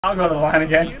I'll go to the line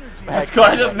again. That's cool.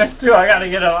 I just missed two. I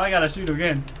gotta shoot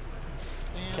again.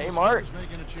 Kmart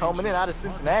coming in out of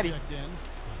Cincinnati.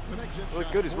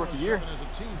 Look good his rookie year.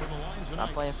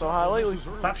 Not playing so high lately.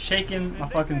 Stop shaking my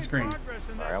fucking screen.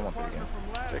 Alright, I want that again.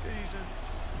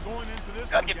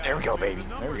 Check it. There we go, baby.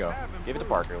 There we go. Give it to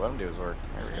Parker. Let him do his work.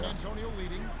 There we go.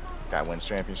 This guy wins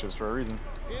championships for a reason.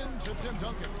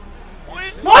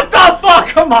 What the fuck?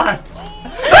 Come on!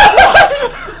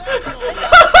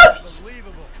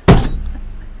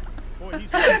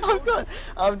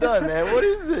 I'm done, man. What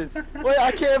is this? Wait,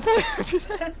 I can't play.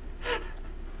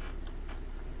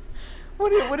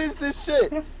 What is this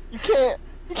shit? You can't.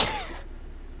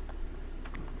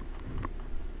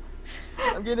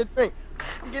 I'm getting a drink.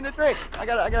 I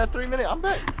got a 3 minute. I'm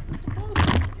back. Get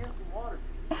some water.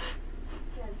 You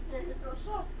can't get no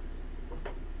shot.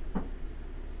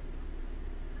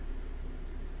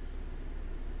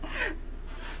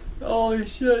 Holy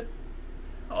shit.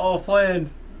 Oh,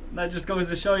 Fland. That just goes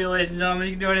to show you, ladies and gentlemen,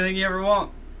 you can do anything you ever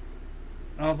want.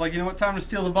 And I was like, you know what, time to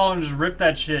steal the ball and just rip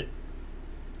that shit.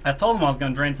 I told him I was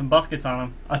going to drain some buskets on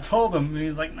him. I told him, and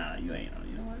he's like, nah, you ain't.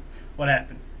 You know what? What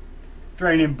happened?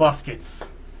 Draining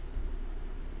buskets.